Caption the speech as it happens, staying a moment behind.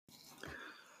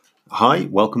Hi,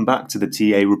 welcome back to the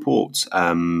TA Report.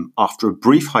 After a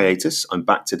brief hiatus, I'm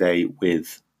back today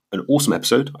with an awesome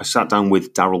episode. I sat down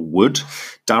with Daryl Wood.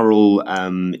 Daryl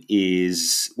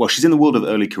she's in the world of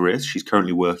early careers. She's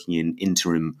currently working in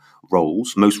interim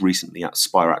roles, most recently at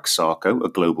Spirax Sarco, a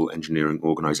global engineering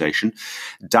organization.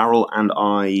 Daryl and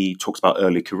I talked about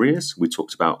early careers, we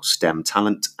talked about STEM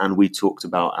talent, and we talked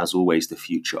about, as always, the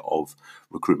future of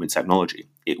recruitment technology.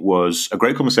 It was a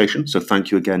great conversation, so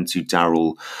thank you again to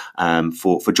Daryl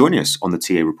for joining us on the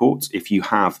TA Report. If you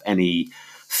have any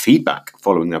feedback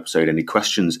following the episode, any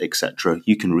questions, etc.,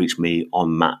 you can reach me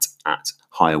on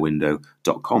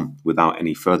matt@hirewindow.com. Without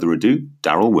any further ado,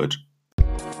 Daryl Wood.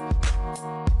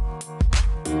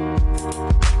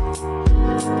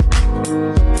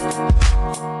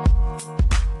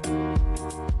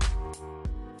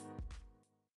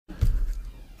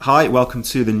 Hi, welcome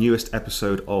to the newest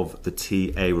episode of the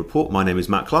TA Report. My name is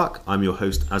Matt Clark. I'm your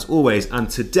host as always, and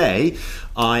today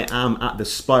I am at the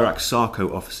Spirax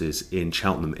Sarco offices in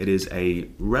Cheltenham. It is a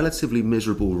relatively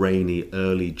miserable, rainy,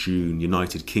 early June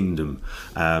United Kingdom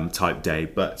type day,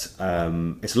 but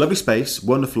it's a lovely space,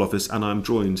 wonderful office, and I'm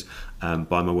joined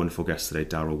by my wonderful guest today,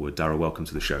 Daryl Wood. Daryl, welcome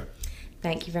to the show.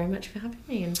 Thank you very much for having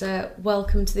me, and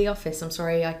welcome to the office. I'm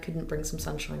sorry I couldn't bring some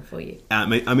sunshine for you. I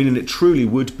mean, and it truly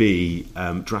would be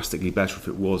drastically better if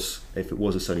it was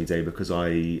a sunny day, because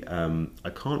I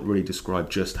can't really describe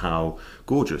just how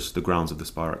gorgeous the grounds of the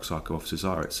Spirax Sarco offices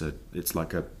are. It's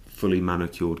like a fully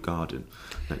manicured garden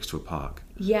next to a park.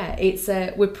 Yeah,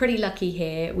 we're pretty lucky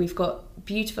here. We've got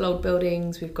beautiful old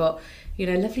buildings. We've got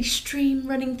lovely stream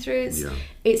running through.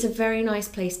 It's a very nice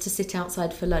place to sit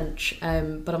outside for lunch,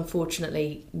 but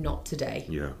unfortunately not today.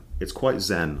 Yeah, it's quite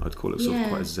zen. I'd call it sort of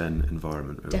quite a zen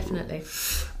environment overall. Definitely.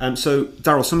 So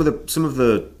Daryl, some of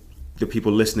the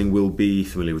people listening will be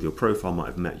familiar with your profile, might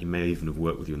have met you, may even have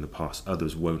worked with you in the past.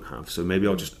 Others won't have. So maybe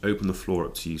I'll just open the floor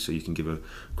up to you so you can give a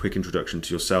quick introduction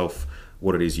to yourself,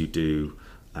 what it is you do,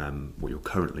 what you're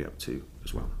currently up to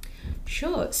as well.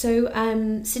 Sure. So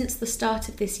since the start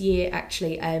of this year,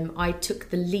 actually, I took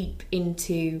the leap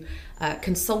into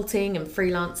consulting and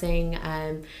freelancing,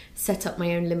 set up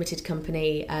my own limited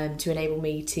company to enable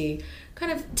me to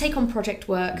kind of take on project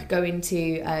work, go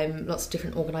into lots of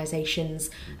different organisations,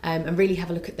 and really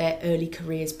have a look at their early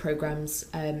careers programmes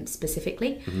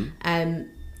specifically. Mm-hmm.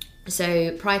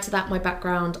 So prior to that, my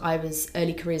background, I was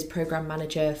early careers programme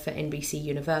manager for NBC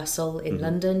Universal in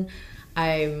London,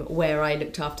 where I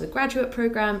looked after the graduate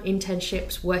programme,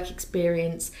 internships, work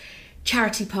experience,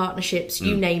 charity partnerships,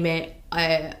 you name it,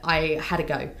 I had a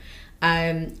go.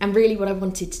 And really what I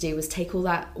wanted to do was take all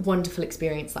that wonderful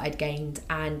experience that I'd gained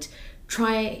and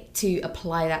try to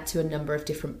apply that to a number of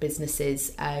different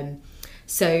businesses.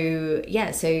 So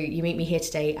you meet me here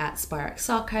today at Spirax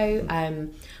Sarco,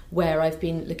 where I've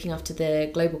been looking after the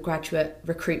global graduate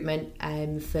recruitment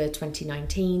for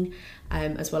 2019,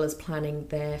 as well as planning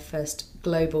their first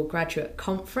global graduate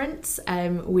conference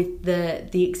with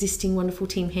the existing wonderful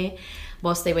team here,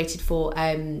 whilst they waited for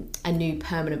a new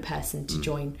permanent person to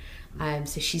join.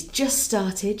 So she's just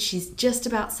started, she's just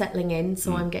about settling in,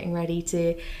 so I'm getting ready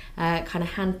to kind of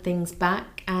hand things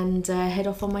back and head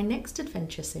off on my next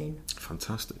adventure soon.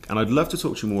 Fantastic. And I'd love to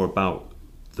talk to you more about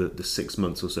the 6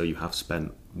 months or so you have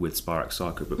spent with Spirax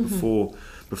Sarco, but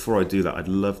before I do that, I'd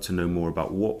love to know more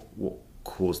about what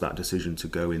caused that decision to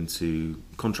go into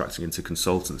contracting, into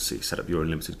consultancy, set up your own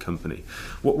limited company.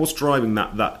 What's driving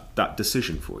that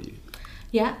decision for you?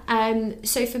 Yeah,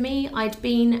 so for me, I'd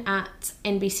been at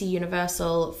NBC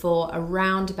Universal for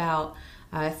around about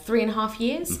 3.5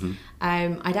 years.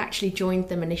 I'd actually joined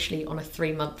them initially on a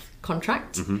 3-month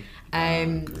contract,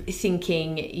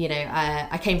 thinking,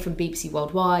 I came from BBC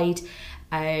Worldwide.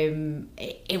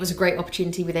 It was a great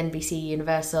opportunity with NBC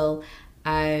Universal.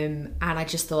 And I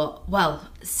just thought, well,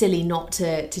 silly not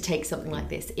to take something like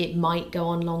this. It might go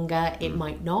on longer, it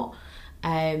might not.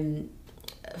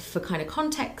 For kind of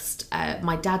context,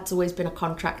 my dad's always been a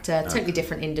contractor, totally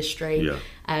different industry.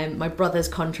 My brother's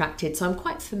contracted, so I'm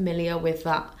quite familiar with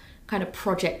that kind of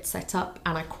project setup,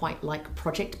 and I quite like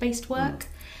project-based work.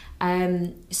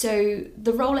 So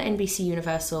the role at NBC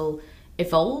Universal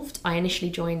evolved. I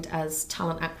initially joined as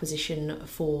talent acquisition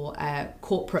for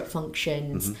corporate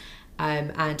functions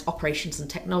and operations and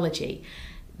technology.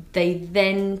 They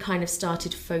then kind of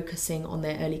started focusing on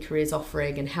their early careers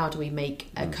offering and how do we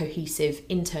make a cohesive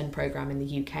intern program in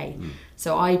the UK.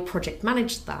 So I project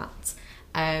managed that,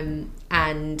 and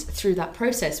through that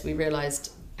process we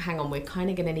realised, hang on, we're kind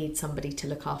of going to need somebody to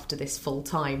look after this full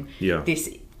time.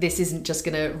 This isn't just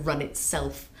going to run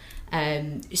itself.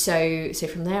 So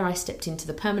from there I stepped into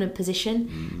the permanent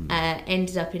position,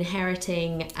 ended up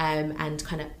inheriting and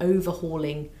kind of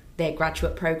overhauling their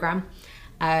graduate program.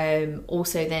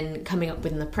 Also then coming up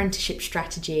with an apprenticeship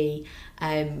strategy,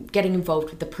 getting involved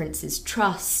with the Prince's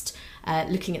Trust,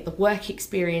 looking at the work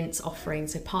experience offering,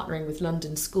 so partnering with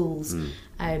London schools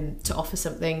to offer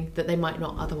something that they might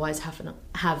not otherwise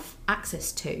have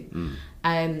access to.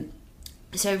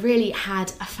 So really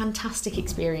had a fantastic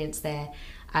experience there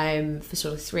for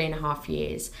sort of 3.5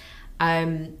 years.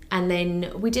 And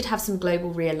then we did have some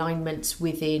global realignments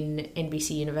within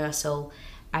NBC Universal.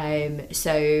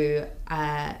 So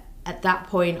at that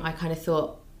point, I kind of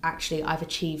thought, actually, I've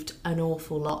achieved an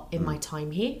awful lot in my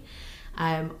time here.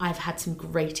 I've had some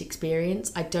great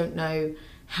experience. I don't know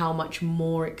how much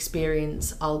more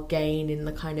experience I'll gain in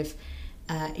the kind of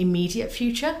immediate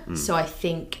future. So I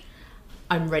think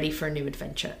I'm ready for a new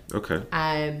adventure. Okay.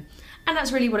 And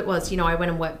that's really what it was. You know, I went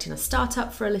and worked in a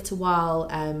startup for a little while,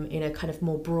 in a kind of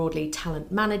more broadly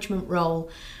talent management role.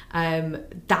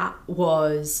 That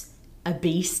was a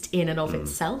beast in and of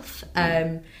itself.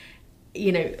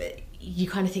 You know, you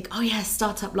kind of think, oh yeah,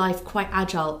 startup life, quite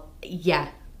agile. Yeah,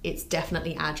 it's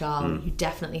definitely agile. You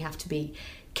definitely have to be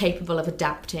capable of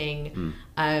adapting,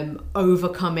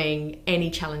 overcoming any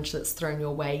challenge that's thrown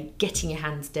your way, getting your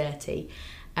hands dirty.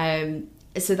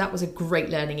 So that was a great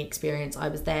learning experience. I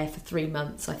was there for 3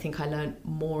 months. I think I learned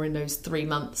more in those 3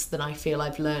 months than I feel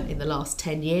I've learned in the last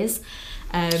 10 years.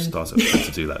 Startups tend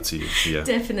to do that to you. Yeah.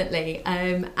 Definitely.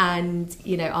 And,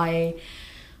 you know, I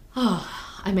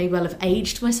may well have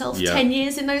aged myself 10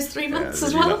 years in those 3 months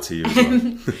as well. To you as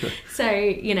well. So,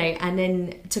 you know, and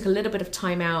then took a little bit of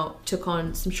time out, took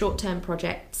on some short-term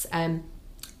projects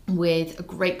with a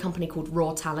great company called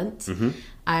Raw Talent.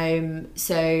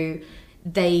 So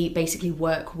they basically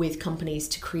work with companies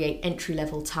to create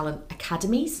entry-level talent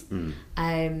academies,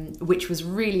 which was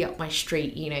really up my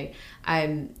street, you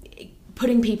know,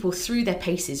 putting people through their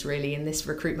paces really in this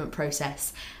recruitment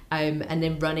process, and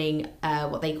then running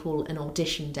what they call an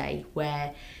audition day,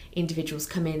 where individuals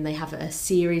come in, they have a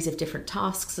series of different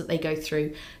tasks that they go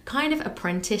through, kind of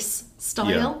apprentice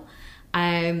style.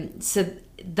 So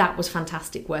that was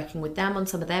fantastic working with them on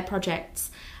some of their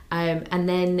projects. And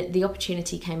then the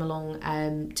opportunity came along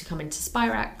to come into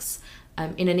Spirax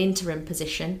in an interim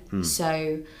position.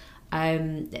 So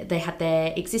they had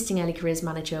their existing early careers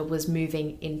manager was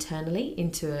moving internally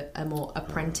into a more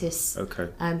apprentice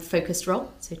focused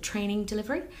role, so training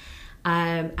delivery.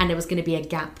 And there was going to be a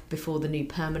gap before the new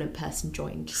permanent person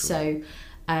joined. So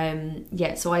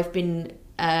so I've been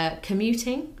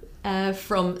commuting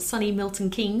from sunny Milton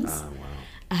Keynes.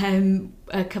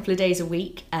 A couple of days a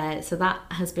week, so that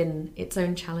has been its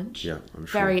own challenge. Yeah, I'm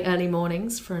sure. Very early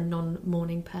mornings for a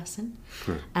non-morning person.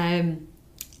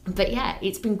 But yeah,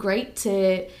 it's been great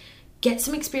to get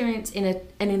some experience in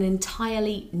an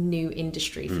entirely new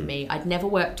industry for me. I'd never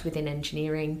worked within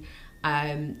engineering,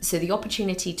 so the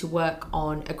opportunity to work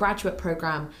on a graduate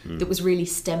program that was really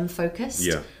STEM focused.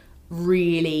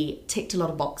 Really ticked a lot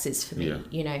of boxes for me.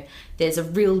 You know, there's a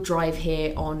real drive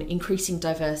here on increasing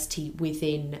diversity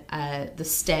within the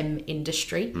STEM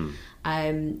industry.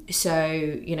 So,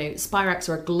 you know, Spirax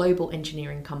are a global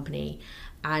engineering company,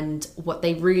 and what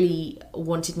they really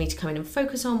wanted me to come in and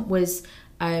focus on was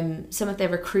some of their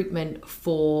recruitment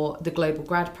for the global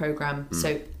grad program,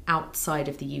 so outside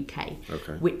of the UK,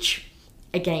 which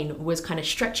again was kind of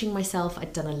stretching myself.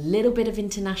 I'd done a little bit of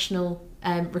international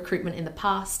recruitment in the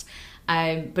past,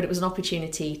 but it was an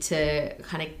opportunity to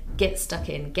kind of get stuck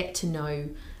in, get to know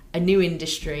a new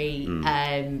industry,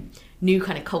 new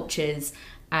kind of cultures,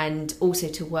 and also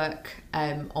to work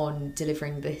on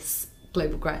delivering this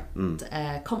global grad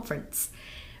conference,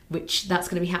 which that's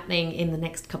going to be happening in the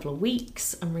next couple of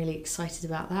weeks. I'm really excited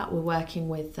about that. We're working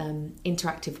with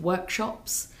interactive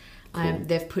workshops.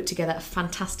 They've put together a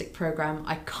fantastic program.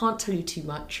 I can't tell you too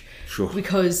much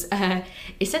because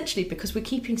essentially because we're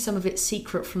keeping some of it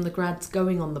secret from the grads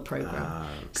going on the program.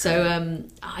 So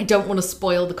I don't want to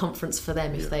spoil the conference for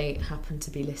them if they happen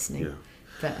to be listening.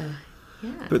 But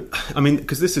I mean,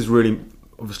 because this is really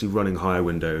obviously running Hire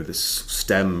Window, this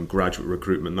STEM graduate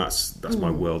recruitment. That's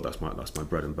my world. That's my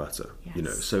bread and butter. Yes. You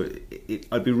know, so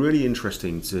I'd be really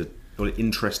interested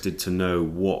to know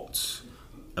what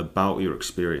about your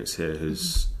experience here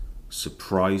has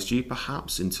surprised you,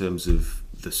 perhaps, in terms of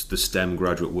the STEM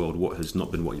graduate world. What has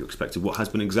not been what you expected? What has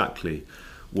been exactly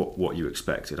what you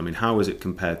expected? I mean, how is it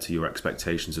compared to your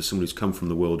expectations as someone who's come from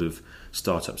the world of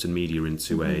startups and media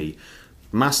into a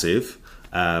massive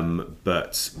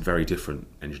but very different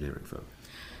engineering firm?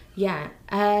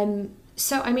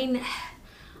 So I mean,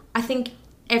 I think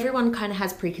everyone kind of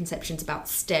has preconceptions about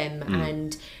STEM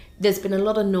and there's been a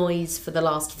lot of noise for the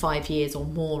last 5 years or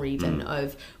more even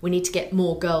of we need to get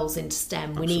more girls into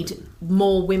STEM. Absolutely. We need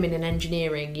more women in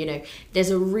engineering. There's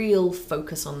a real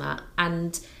focus on that.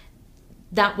 And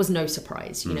that was no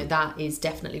surprise. That is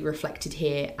definitely reflected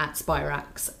here at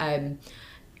Spirax.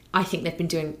 I think they've been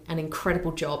doing an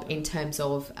incredible job in terms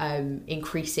of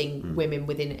increasing women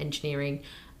within engineering.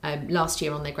 Last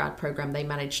year on their grad program, they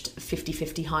managed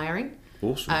 50-50 hiring.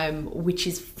 Awesome. Which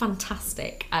is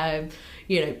fantastic.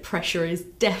 Pressure is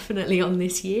definitely on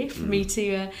this year for me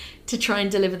to try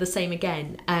and deliver the same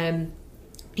again.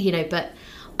 But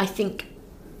I think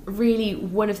really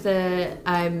one of the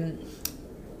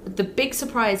big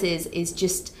surprises is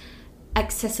just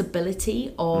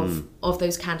accessibility of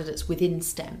those candidates within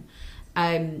STEM.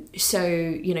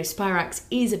 Spirax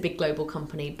is a big global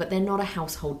company, but they're not a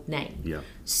household name. Yeah.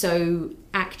 So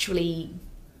actually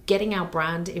getting our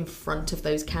brand in front of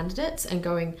those candidates and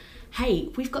going, hey,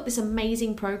 we've got this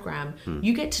amazing program.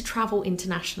 You get to travel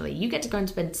internationally. You get to go and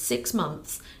spend 6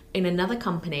 months in another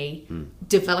company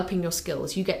developing your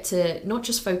skills. You get to not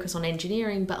just focus on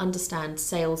engineering, but understand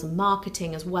sales and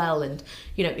marketing as well, and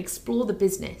explore the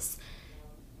business.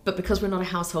 But because we're not a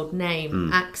household name,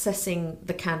 accessing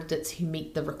the candidates who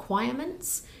meet the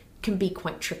requirements can be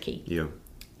quite tricky. Yeah.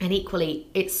 And equally,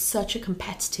 it's such a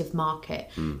competitive market.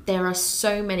 There are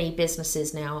so many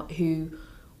businesses now who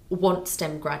want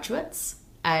STEM graduates,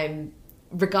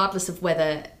 regardless of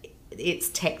whether it's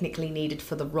technically needed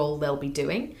for the role they'll be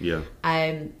doing. Yeah.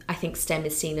 I think STEM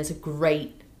is seen as a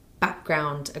great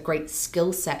background, a great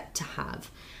skill set to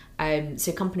have.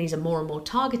 So companies are more and more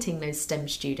targeting those STEM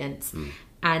students.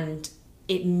 And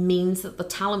it means that the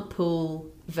talent pool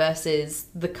versus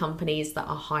the companies that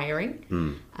are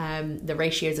hiring, the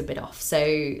ratio is a bit off. So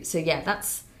yeah,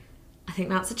 I think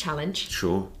that's a challenge.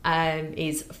 Sure.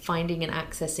 Is finding and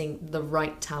accessing the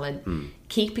right talent,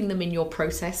 keeping them in your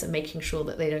process and making sure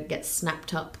that they don't get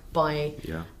snapped up by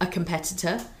a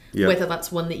competitor, whether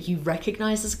that's one that you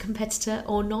recognize as a competitor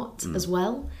or not as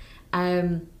well.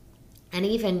 And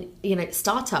even,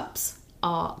 startups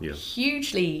are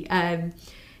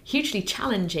hugely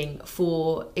challenging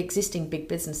for existing big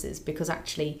businesses, because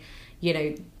actually,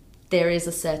 there is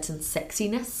a certain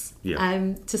sexiness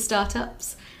to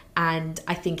startups, and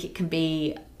I think it can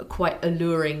be quite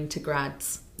alluring to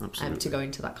grads to go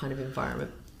into that kind of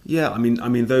environment. Yeah, I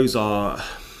mean, those are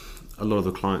a lot of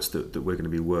the clients that we're going to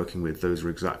be working with. Those are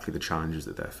exactly the challenges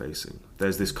that they're facing.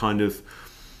 There's this kind of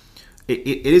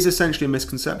It is essentially a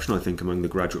misconception, I think, among the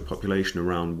graduate population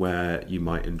around where you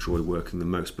might enjoy working the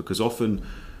most, because often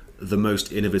the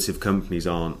most innovative companies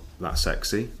aren't that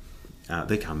sexy.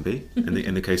 They can be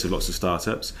in the case of lots of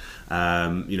startups.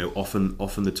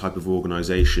 Often the type of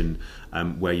organisation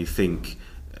where you think,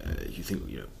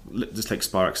 let's take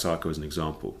Spirax Sarco as an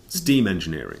example. Steam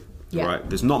engineering, right?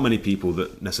 There's not many people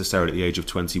that necessarily at the age of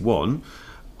 21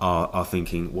 are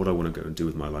thinking, what I want to go and do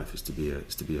with my life is to be a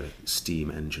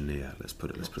steam engineer. Let's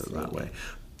put it that way.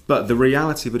 But the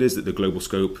reality of it is that the global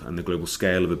scope and the global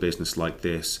scale of a business like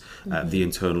this, the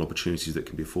internal opportunities that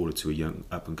can be afforded to a young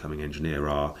up-and-coming engineer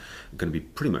are going to be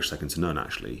pretty much second to none,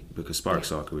 actually, because Spirax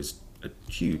Sarco is a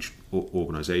huge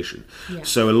organisation. Yeah.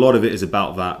 So a lot of it is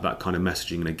about that kind of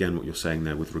messaging, and again, what you're saying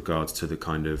there with regards to the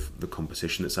kind of the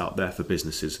competition that's out there for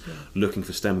businesses looking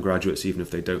for STEM graduates, even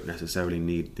if they don't necessarily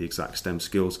need the exact STEM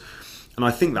skills. And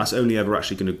I think that's only ever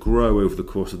actually going to grow over the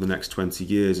course of the next 20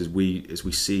 years as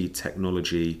we see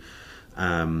technology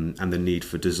and the need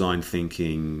for design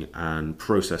thinking and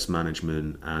process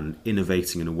management and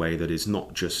innovating in a way that is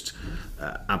not just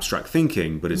abstract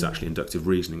thinking, but is actually inductive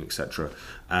reasoning, etc.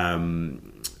 That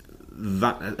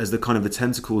as the kind of the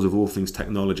tentacles of all things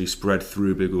technology spread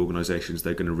through big organizations,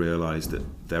 they're going to realize that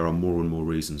there are more and more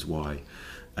reasons why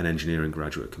an engineering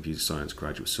graduate, computer science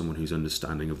graduate, someone whose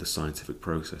understanding of the scientific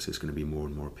process is going to be more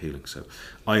and more appealing. So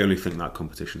I only think that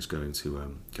competition is going to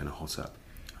hot up.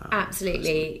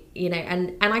 Absolutely,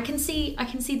 and I can see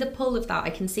the pull of that. I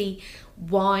can see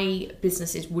why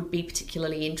businesses would be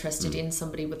particularly interested in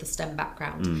somebody with a STEM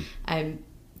background.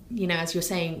 As you're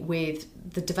saying, with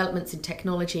the developments in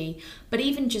technology, but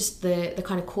even just the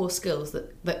kind of core skills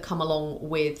that come along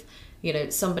with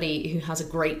somebody who has a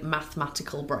great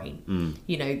mathematical brain.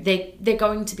 They're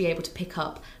going to be able to pick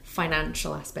up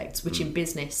financial aspects, which in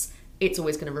business, it's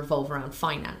always going to revolve around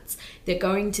finance. They're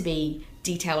going to be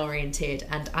detail-oriented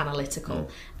and analytical.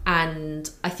 And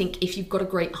I think if you've got a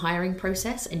great hiring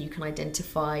process and you can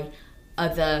identify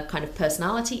other kind of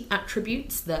personality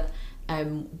attributes that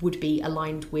would be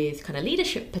aligned with kind of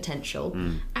leadership potential,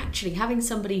 actually having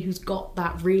somebody who's got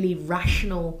that really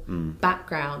rational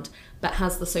background but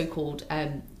has the so-called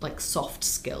like soft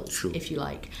skills, if you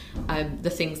like, the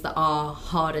things that are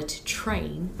harder to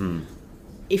train.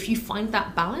 If you find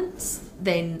that balance,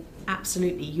 then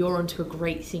absolutely you're onto a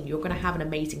great thing. You're going to have an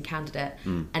amazing candidate,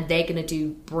 and they're going to do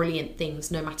brilliant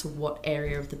things no matter what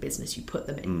area of the business you put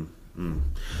them in.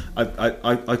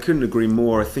 I couldn't agree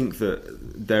more. I think that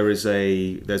there's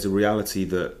a reality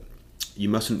that you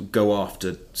mustn't go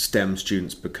after STEM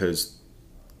students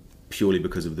purely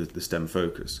because of the STEM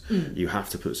focus. You have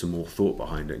to put some more thought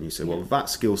behind it, and you say, well, that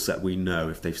skill set we know,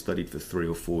 if they've studied for 3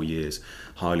 or 4 years,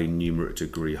 highly numeric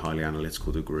degree, highly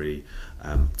analytical degree,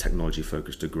 technology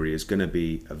focused degree, is going to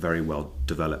be a very well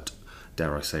developed,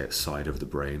 dare I say it, side of the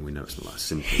brain. We know it's not that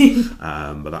simple,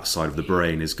 but that side of the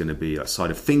brain is going to be, that side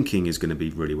of thinking is going to be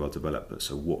really well developed. But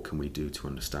so what can we do to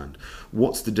understand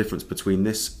what's the difference between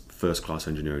this first-class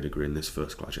engineering degree and this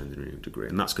first-class engineering degree?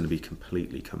 And that's going to be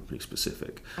completely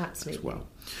company-specific as well.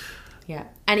 Yeah,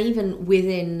 and even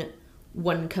within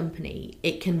one company,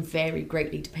 it can vary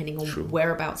greatly depending on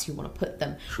whereabouts you want to put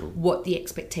them, what the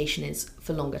expectation is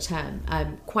for longer term.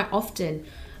 Quite often,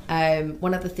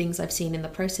 one of the things I've seen in the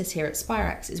process here at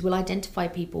Spirax is we'll identify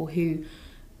people who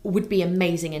would be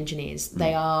amazing engineers.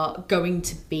 They are going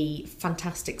to be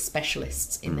fantastic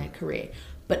specialists in their career.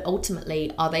 But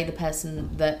ultimately, are they the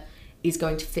person that is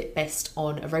going to fit best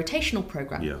on a rotational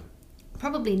program? Yeah.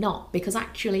 Probably not, because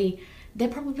actually they're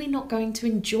probably not going to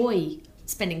enjoy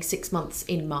spending 6 months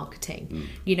in marketing.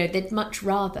 You know, they'd much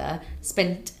rather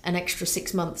spend an extra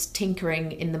 6 months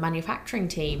tinkering in the manufacturing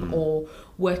team or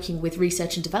working with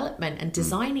research and development and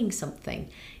designing something,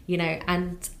 you know,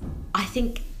 and I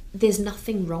think there's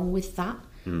nothing wrong with that.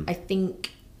 I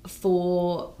think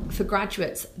for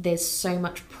graduates, there's so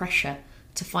much pressure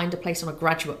to find a place on a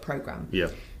graduate program. Yeah.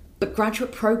 But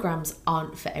graduate programs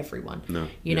aren't for everyone. No.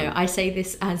 You know, I say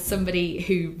this as somebody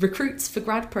who recruits for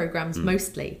grad programs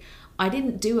mostly. I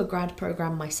didn't do a grad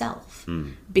program myself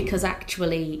because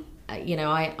actually, you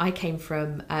know, I came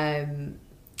from an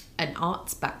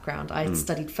arts background. I had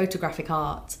studied photographic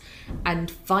art,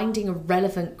 and finding a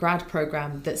relevant grad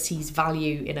program that sees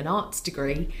value in an arts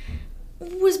degree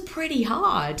was pretty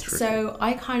hard. So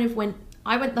I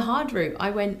went the hard route. I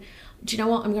went, do you know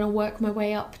what? I'm going to work my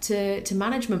way up to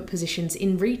management positions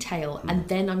in retail, and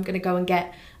then I'm going to go and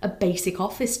get a basic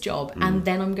office job, and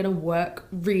then I'm going to work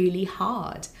really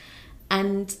hard.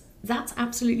 And that's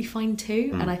absolutely fine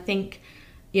too. And I think,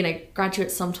 you know,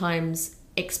 graduates sometimes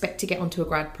expect to get onto a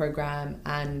grad program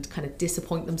and kind of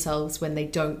disappoint themselves when they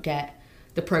don't get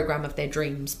the program of their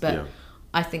dreams. But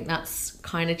I think that's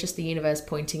kind of just the universe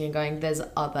pointing and going, there's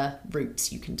other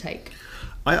routes you can take.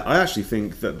 I actually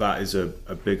think that is a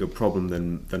bigger problem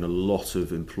than a lot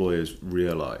of employers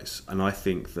realise. And I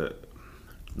think that,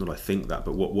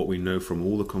 but what we know from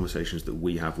all the conversations that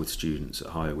we have with students at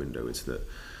Hire Window is that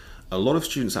a lot of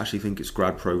students actually think it's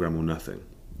grad program or nothing.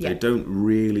 They don't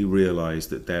really realise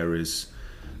that there is,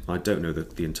 I don't know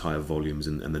the entire volumes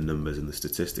and the numbers and the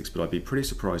statistics, but I'd be pretty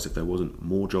surprised if there wasn't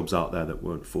more jobs out there that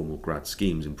weren't formal grad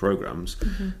schemes and programs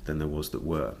than there was that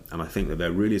were. And I think that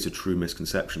there really is a true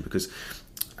misconception because,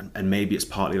 and maybe it's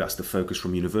partly that's the focus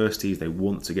from universities. They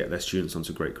want to get their students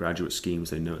onto great graduate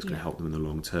schemes. They know it's going to help them in the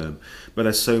long term. But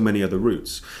there's so many other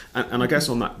routes. And I guess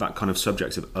on that kind of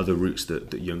subject of other routes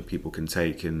that young people can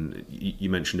take, and you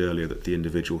mentioned earlier that the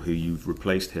individual who you've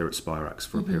replaced here at Spirax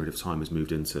for a period of time has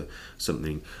moved into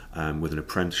something with an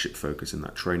apprenticeship focus in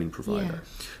that training provider.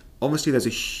 Obviously, there's a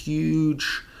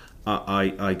huge,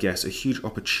 I guess, a huge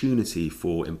opportunity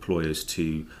for employers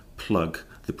to plug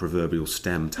the proverbial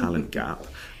STEM talent gap,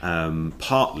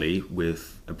 partly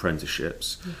with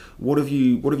apprenticeships. What have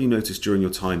you noticed during your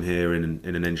time here in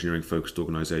an engineering focused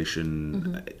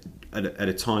organisation at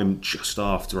a time just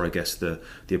after, I guess, the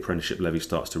apprenticeship levy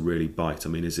starts to really bite? I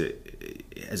mean, has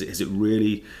it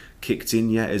really kicked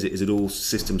in yet? Is it all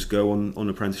systems go on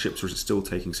apprenticeships, or is it still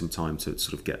taking some time to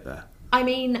sort of get there? I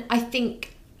mean, I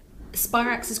think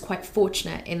Spirax is quite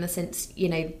fortunate in the sense, you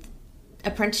know,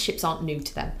 apprenticeships aren't new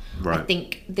to them. I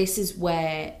think this is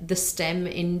where the STEM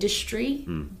industry,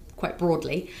 quite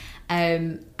broadly,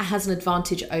 has an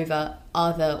advantage over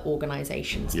other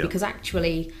organisations because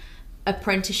actually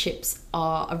apprenticeships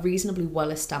are a reasonably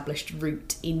well-established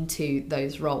route into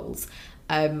those roles.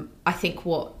 I think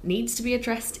what needs to be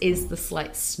addressed is the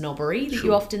slight snobbery that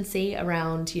you often see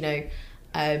around, you know,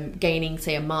 gaining,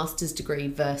 say, a master's degree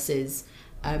versus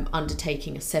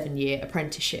undertaking a 7-year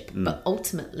apprenticeship. But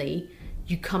ultimately,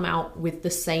 you come out with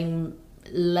the same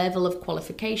level of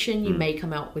qualification. You may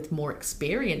come out with more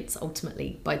experience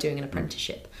ultimately by doing an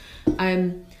apprenticeship.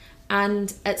 And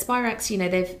And at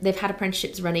Spirax, they've had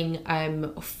apprenticeships running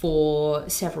for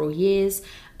several years.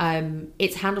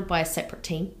 It's handled by a separate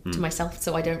team to myself,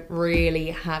 so I don't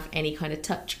really have any kind of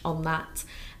touch on that.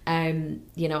 I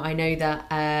know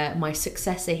that my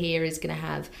successor here is going to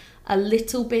have a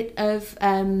little bit of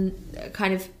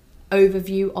kind of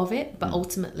overview of it, but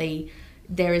ultimately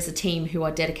there is a team who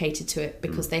are dedicated to it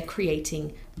because they're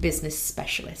creating business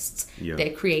specialists. Yeah.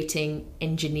 They're creating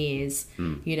engineers,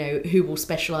 who will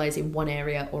specialize in one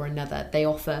area or another. They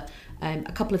offer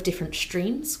a couple of different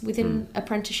streams within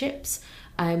apprenticeships,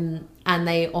 and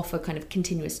they offer kind of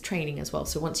continuous training as well.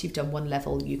 So once you've done one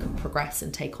level, you can progress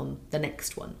and take on the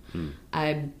next one.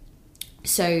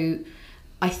 So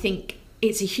I think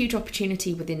it's a huge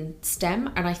opportunity within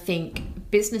STEM, and I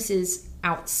think businesses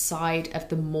outside of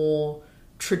the more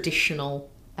traditional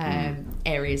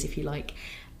areas, if you like,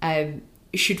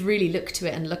 should really look to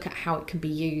it and look at how it can be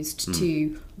used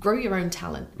to grow your own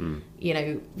talent.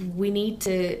 We need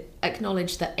to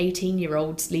acknowledge that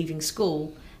 18-year-olds leaving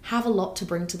school have a lot to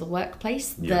bring to the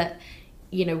workplace that,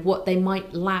 what they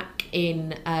might lack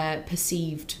in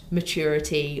perceived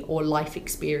maturity or life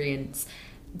experience,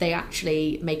 they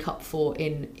actually make up for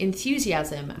in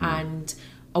enthusiasm and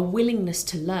a willingness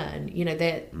to learn.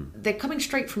 They're coming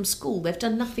straight from school. They've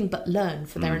done nothing but learn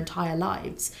for their entire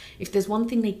lives. If there's one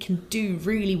thing they can do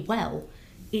really well,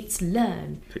 it's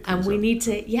learn. And we need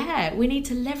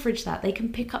to leverage that. They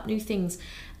can pick up new things.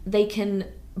 They can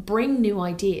bring new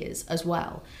ideas as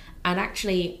well. And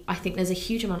actually, I think there's a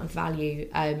huge amount of value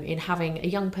in having a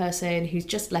young person who's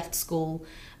just left school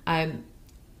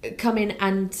come in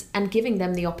and giving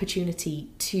them the opportunity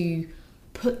to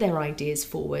put their ideas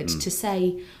forward, to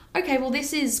say, okay, well,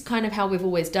 this is kind of how we've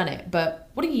always done it, but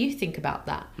what do you think about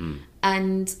that?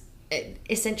 And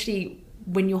essentially,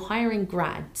 when you're hiring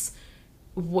grads,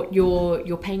 what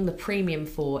you're paying the premium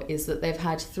for is that they've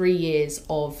had 3 years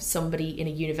of somebody in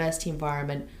a university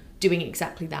environment doing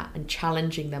exactly that and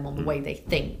challenging them on the way they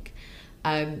think.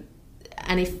 And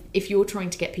if you're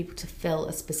trying to get people to fill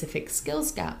a specific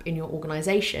skills gap in your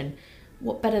organisation,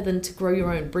 what better than to grow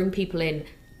your own, bring people in,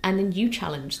 and then you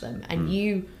challenge them and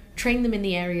you train them in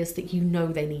the areas that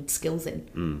they need skills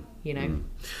in.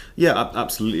 Yeah,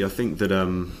 absolutely. I think that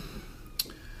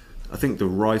the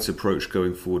right approach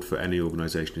going forward for any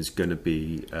organisation is going to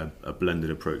be a blended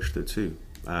approach to the two.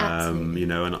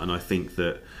 And I think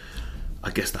that, I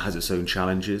guess that has its own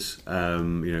challenges,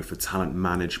 for talent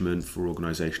management, for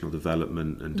organisational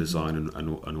development and design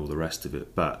and all the rest of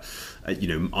it. But, I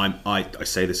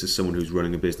say this as someone who's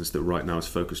running a business that right now is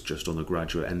focused just on the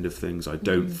graduate end of things. I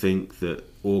don't think that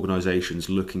organisations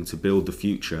looking to build the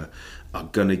future are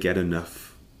going to get enough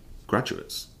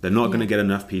graduates. They're not going to get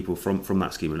enough people from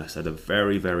that scheme unless they're the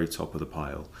very, very top of the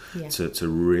pile to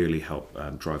really help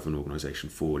drive an organisation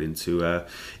forward into a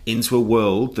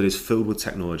world that is filled with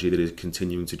technology that is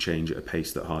continuing to change at a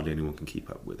pace that hardly anyone can keep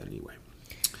up with anyway.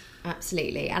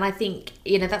 Absolutely. And I think,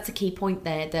 that's a key point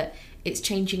there, that it's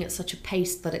changing at such a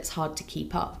pace that it's hard to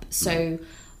keep up. So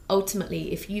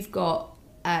ultimately, if you've got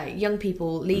young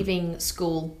people leaving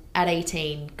school at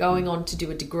 18, going on to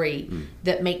do a degree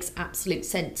that makes absolute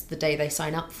sense the day they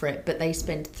sign up for it, but they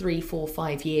spend 3, 4,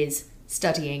 5 years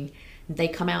studying, they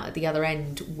come out at the other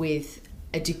end with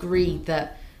a degree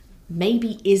that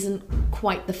maybe isn't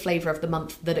quite the flavour of the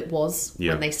month that it was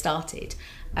when they started.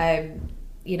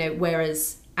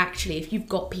 Whereas actually, if you've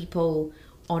got people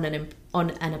on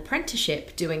an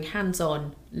apprenticeship doing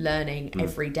hands-on learning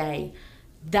every day,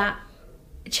 that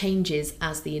changes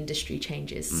as the industry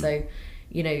changes. So,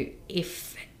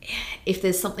 if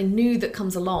there's something new that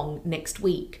comes along next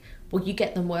week, well, you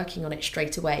get them working on it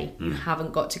straight away. You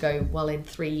haven't got to go, well, in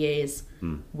 3 years,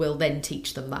 we'll then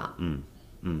teach them that.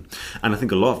 And I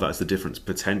think a lot of that is the difference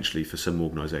potentially for some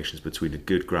organisations between a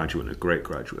good graduate and a great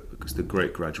graduate, because the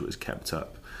great graduate is kept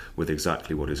up with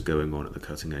exactly what is going on at the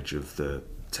cutting edge of the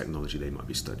technology they might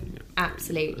be studying at.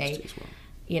 Absolutely. As well.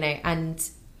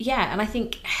 And I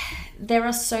think there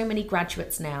are so many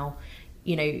graduates now.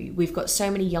 We've got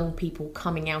so many young people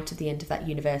coming out of the end of that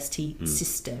university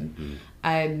system.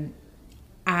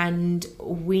 And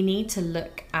we need to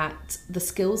look at the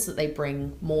skills that they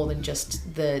bring more than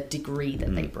just the degree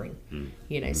that they bring.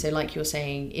 So like you're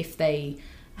saying, if they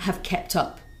have kept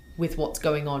up with what's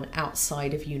going on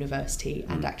outside of university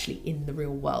and actually in the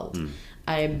real world.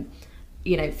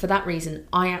 For that reason,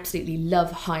 I absolutely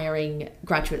love hiring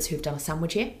graduates who've done a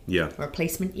sandwich year or a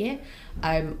placement year.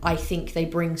 I think they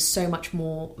bring so much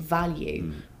more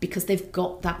value because they've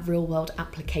got that real world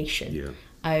application.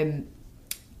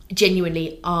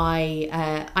 genuinely,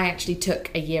 I actually took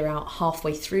a year out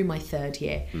halfway through my third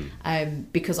year,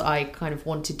 because I kind of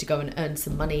wanted to go and earn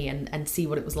some money and see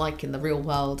what it was like in the real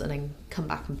world, and then come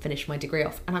back and finish my degree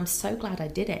off. And I'm so glad I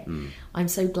did it. I'm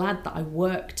so glad that I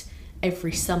worked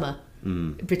every summer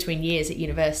between years at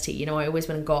university. You know, I always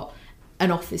went and got an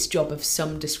office job of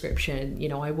some description. You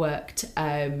know, I worked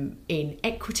in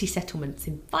equity settlements,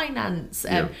 in finance,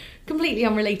 completely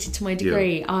unrelated to my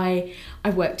degree. I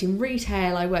worked in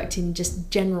retail, I worked in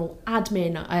just general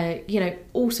admin, you know,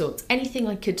 all sorts. Anything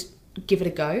I could give it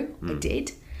a go, I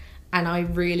did. And I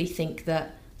really think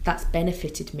that that's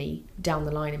benefited me down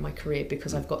the line in my career,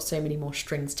 because I've got so many more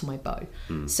strings to my bow.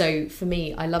 So for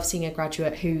me, I love seeing a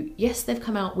graduate who, yes, they've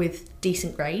come out with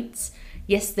decent grades,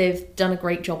 yes, they've done a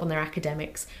great job on their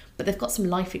academics, but they've got some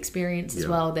life experience as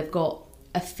well. They've got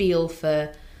a feel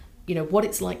for, you know, what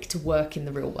it's like to work in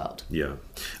the real world. Yeah,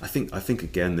 I think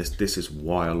again, this is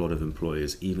why a lot of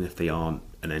employers, even if they aren't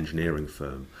an engineering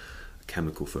firm, a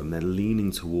chemical firm, they're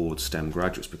leaning towards STEM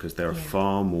graduates, because there are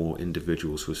far more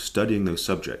individuals who are studying those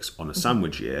subjects on a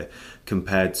sandwich year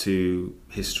compared to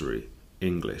history,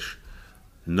 English.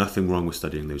 Nothing wrong with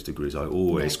studying those degrees. I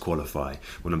always qualify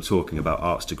when I'm talking about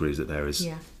arts degrees that there is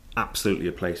absolutely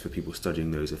a place for people studying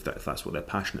those if that's what they're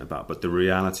passionate about. But the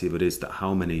reality of it is that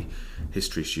how many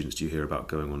history students do you hear about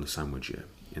going on a sandwich year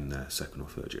in their second or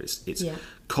third year? It's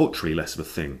culturally less of a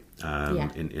thing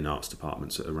in arts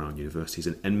departments around universities,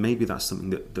 and maybe that's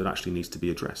something that actually needs to be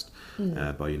addressed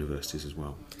by universities as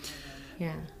well.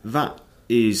 Yeah, that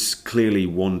is clearly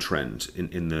one trend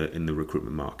in the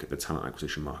recruitment market, the talent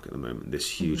acquisition market at the moment. This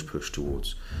huge push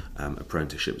towards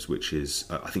apprenticeships, which is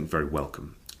I think very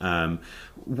welcome.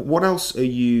 What else are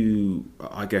you,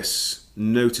 I guess,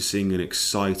 noticing and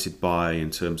excited by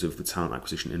in terms of the talent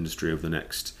acquisition industry over the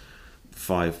next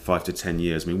 5 to 10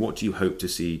 years? I mean, what do you hope to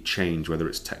see change, whether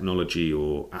it's technology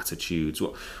or attitudes?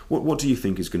 What do you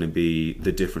think is going to be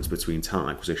the difference between talent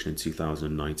acquisition in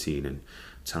 2019 and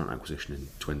talent acquisition in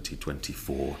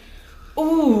 2024?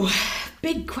 Oh,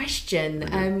 big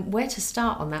question. Where to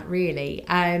start on that, really?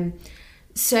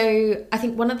 So I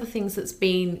think one of the things that's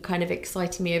been kind of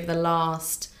exciting me over the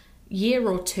last year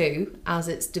or two as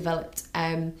it's developed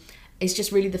is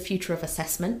just really the future of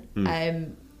assessment.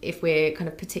 If we're kind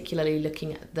of particularly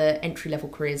looking at the entry-level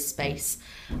careers space,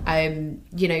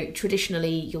 you know,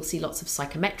 traditionally you'll see lots of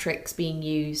psychometrics being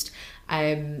used.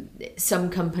 Some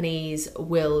companies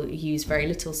will use very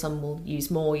little, some will use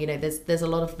more. You know, there's a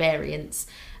lot of variance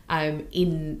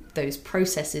in those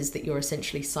processes that you're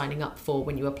essentially signing up for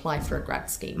when you apply for a grad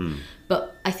scheme.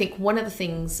 But I think one of the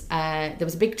things, there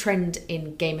was a big trend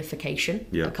in gamification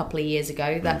a couple of years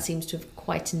ago. That seems to have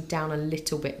quietened down a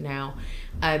little bit now.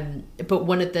 But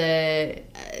one of the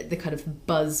kind of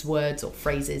buzzwords or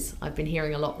phrases I've been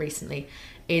hearing a lot recently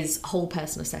is whole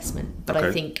person assessment. But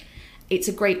I think it's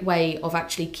a great way of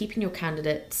actually keeping your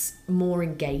candidates more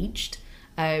engaged.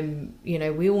 You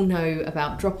know, we all know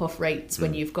about drop-off rates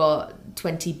when you've got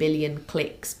 20 billion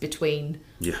clicks between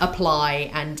apply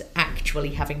and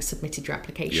actually having submitted your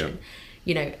application.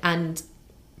 You know, and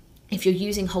if you're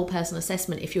using whole person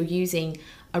assessment, if you're using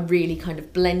a really kind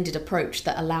of blended approach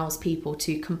that allows people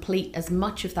to complete as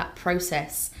much of that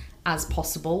process as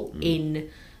possible in,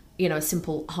 you know, a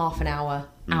simple half an hour,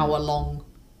 hour-long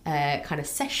kind of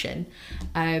session,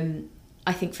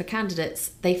 I think for candidates,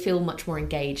 they feel much more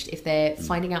engaged if they're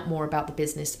finding out more about the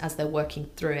business as they're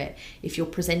working through it. If you're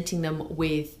presenting them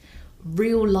with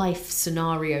real life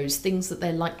scenarios, things that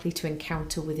they're likely to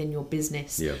encounter within your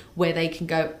business, where they can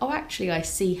go, oh, actually, I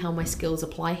see how my skills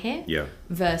apply here,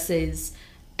 versus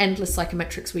endless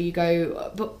psychometrics where you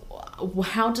go, but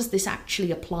how does this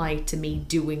actually apply to me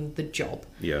doing the job?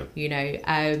 You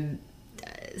know,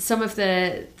 some of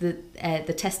the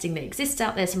testing that exists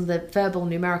out there, some of the verbal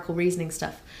numerical reasoning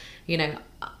stuff, you know,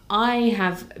 I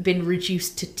have been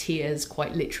reduced to tears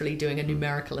quite literally doing a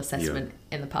numerical assessment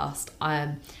in the past.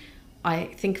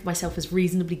 I think of myself as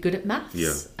reasonably good at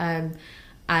maths,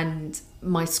 and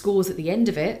my scores at the end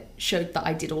of it showed that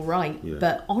I did all right.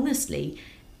 But honestly,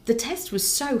 the test was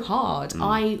so hard.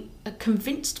 I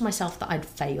convinced myself that I'd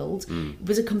failed. It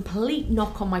was a complete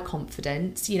knock on my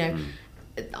confidence, you know.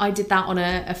 I did that on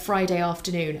a Friday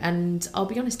afternoon, and I'll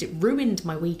be honest, it ruined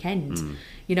my weekend.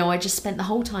 You know, I just spent the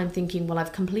whole time thinking, well,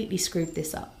 I've completely screwed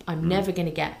this up. I'm never going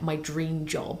to get my dream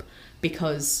job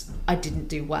because I didn't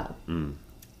do well. And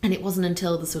it wasn't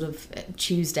until the sort of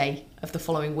Tuesday of the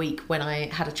following week when I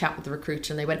had a chat with the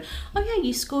recruiter and they went, oh yeah,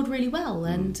 you scored really well,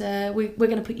 and we're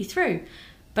going to put you through.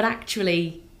 But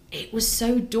actually, it was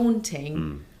so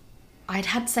daunting. I'd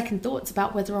had second thoughts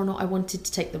about whether or not I wanted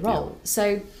to take the role.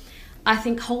 So I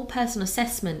think whole person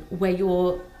assessment, where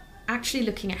you're actually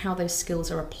looking at how those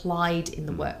skills are applied in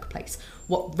the workplace,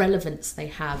 what relevance they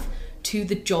have to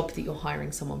the job that you're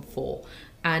hiring someone for,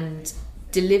 and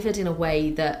delivered in a way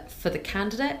that for the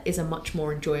candidate is a much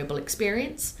more enjoyable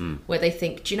experience, where they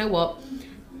think, do you know what?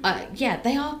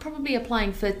 They are probably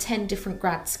applying for 10 different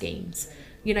grad schemes.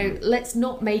 Let's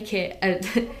not make it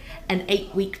an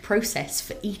 8-week process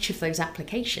for each of those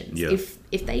applications. Yeah.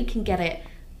 If they can get it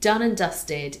done and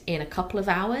dusted in a couple of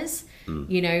hours,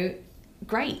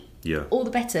 great. Yeah. All the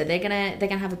better. They're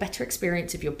gonna have a better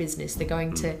experience of your business. They're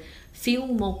going to feel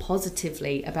more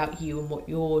positively about you and what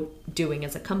you're doing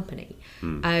as a company.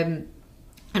 And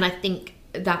I think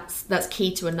that's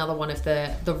key to another one of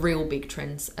the real big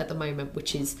trends at the moment,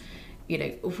 which is,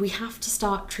 we have to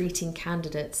start treating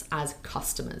candidates as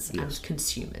customers and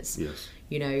consumers. Yes.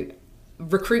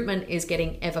 Recruitment is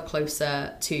getting ever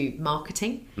closer to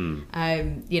marketing.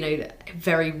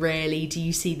 Very rarely do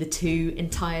you see the two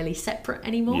entirely separate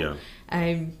anymore.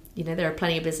 There are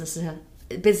plenty of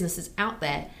businesses out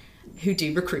there who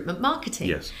do recruitment marketing.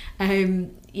 Yes.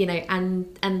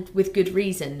 And with good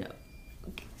reason.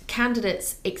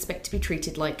 Candidates expect to be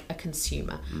treated like a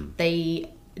consumer.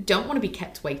 They don't want to be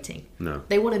kept waiting. No.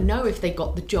 They want to know if they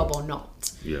got the job or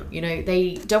not. Yeah.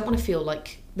 They don't want to feel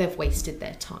like they've wasted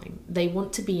their time. They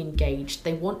want to be engaged.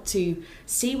 They want to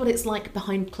see what it's like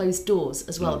behind closed doors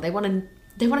as well. They want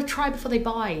to try before they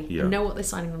buy and know what they're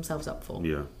signing themselves up for.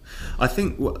 Yeah. I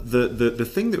think the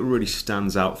thing that really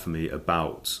stands out for me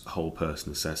about whole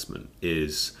person assessment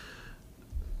is,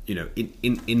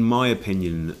 in my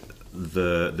opinion,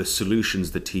 the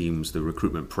solutions, the teams, the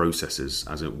recruitment processes,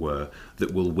 as it were,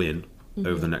 that will win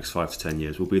over the next 5 to 10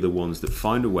 years will be the ones that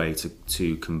find a way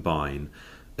to combine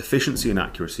efficiency and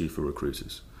accuracy for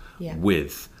recruiters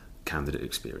with candidate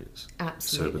experience.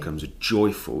 Absolutely. So it becomes a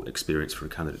joyful experience for a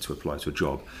candidate to apply to a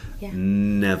job,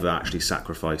 never actually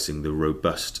sacrificing the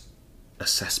robust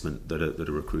assessment that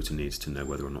a recruiter needs to know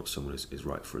whether or not someone is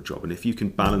right for a job. And if you can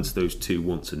balance those two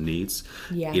wants and needs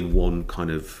in one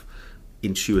kind of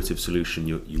intuitive solution,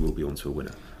 you will be onto a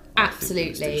winner.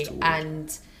 Absolutely.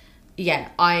 And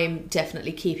I'm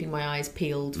definitely keeping my eyes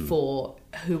peeled for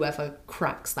whoever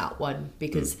cracks that one,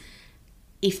 because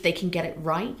if they can get it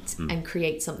right and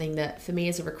create something that, for me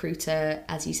as a recruiter,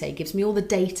 as you say, gives me all the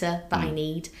data that I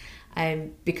need,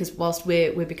 because whilst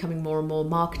we're becoming more and more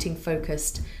marketing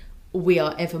focused, we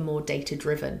are ever more data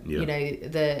driven.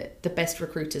 The best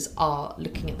recruiters are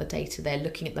looking at the data, they're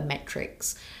looking at the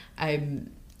metrics.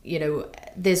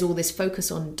 There's all this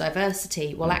focus on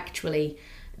diversity. Well, actually,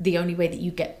 the only way that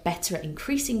you get better at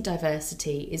increasing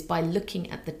diversity is by looking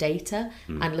at the data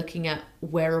and looking at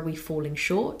where are we falling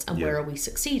short and where are we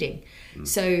succeeding.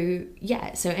 So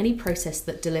any process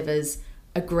that delivers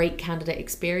a great candidate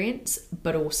experience,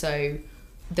 but also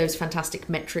those fantastic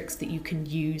metrics that you can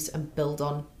use and build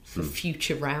on for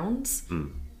future rounds,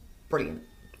 brilliant.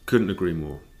 Couldn't agree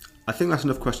more. I think that's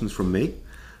enough questions from me.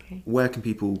 Where can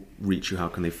people reach you? How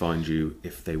can they find you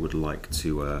if they would like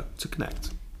to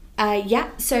connect?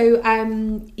 So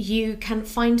you can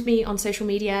find me on social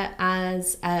media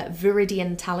as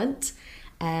Viridian Talent.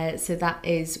 So that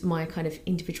is my kind of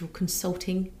individual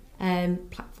consulting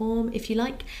platform, if you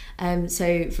like.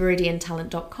 So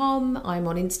viridiantalent.com. I'm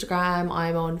on Instagram,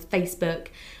 I'm on Facebook,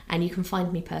 and you can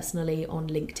find me personally on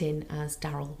LinkedIn as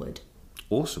Daryl Wood.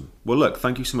 Awesome. Well, look,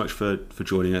 thank you so much for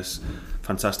joining us.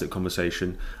 Fantastic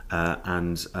conversation.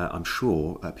 And I'm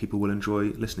sure people will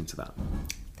enjoy listening to that.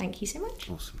 Thank you so much.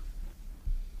 Awesome.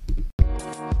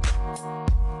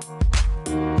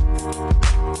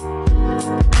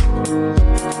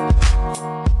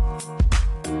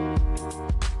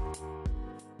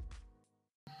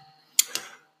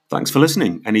 Thanks for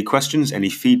listening. Any questions, any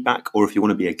feedback, or if you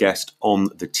want to be a guest on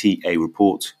the TA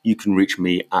Report, you can reach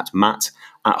me at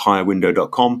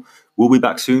matt@hirewindow.com. We'll be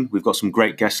back soon. We've got some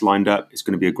great guests lined up. It's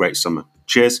going to be a great summer.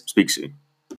 Cheers. Speak soon.